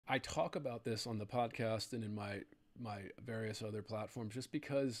I talk about this on the podcast and in my various other platforms just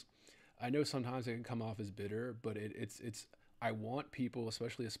because I know sometimes it can come off as bitter, but it's I want people,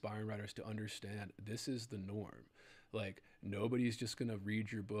 especially aspiring writers, to understand this is the norm. Like nobody's just gonna read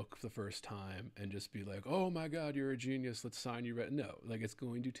your book the first time and just be like, "Oh my God, you're a genius. Let's sign you." No, like it's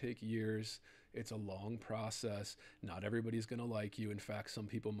going to take years. It's a long process. Not everybody's gonna like you. In fact, some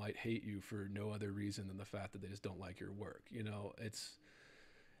people might hate you for no other reason than the fact that they just don't like your work. You know, it's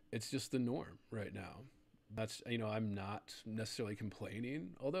just the norm right now. That's, you know, I'm not necessarily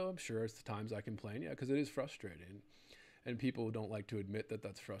complaining, although I'm sure it's the times I complain, yeah, because it is frustrating, and people don't like to admit that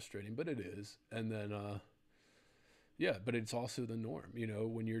that's frustrating, but it is. And then yeah, but it's also the norm, you know,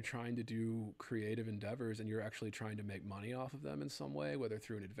 when you're trying to do creative endeavors and you're actually trying to make money off of them in some way, whether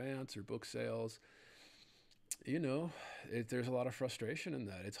through an advance or book sales, you know, there's a lot of frustration in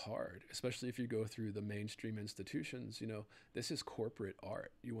that. It's hard, especially if you go through the mainstream institutions. You know, this is corporate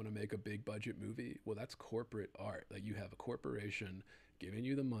art. You want to make a big budget movie? Well, that's corporate art. Like you have a corporation giving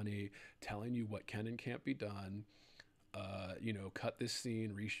you the money, telling you what can and can't be done. You know, cut this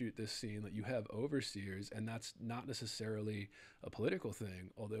scene, reshoot this scene. Like you have overseers, and that's not necessarily a political thing,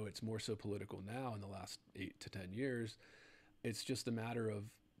 although it's more so political now in the last 8 to 10 years. It's just a matter of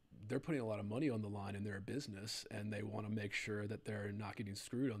they're putting a lot of money on the line in their business, and they want to make sure that they're not getting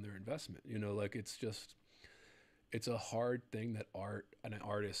screwed on their investment. You know, like it's just it's a hard thing that art and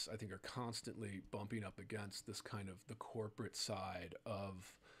artists I think are constantly bumping up against, this kind of the corporate side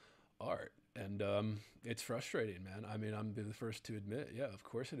of art. And it's frustrating, man. I mean, I'm the first to admit, yeah, of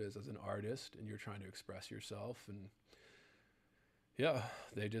course it is, as an artist and you're trying to express yourself. And yeah,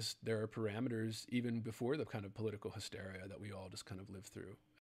 there are parameters even before the kind of political hysteria that we all just kind of live through.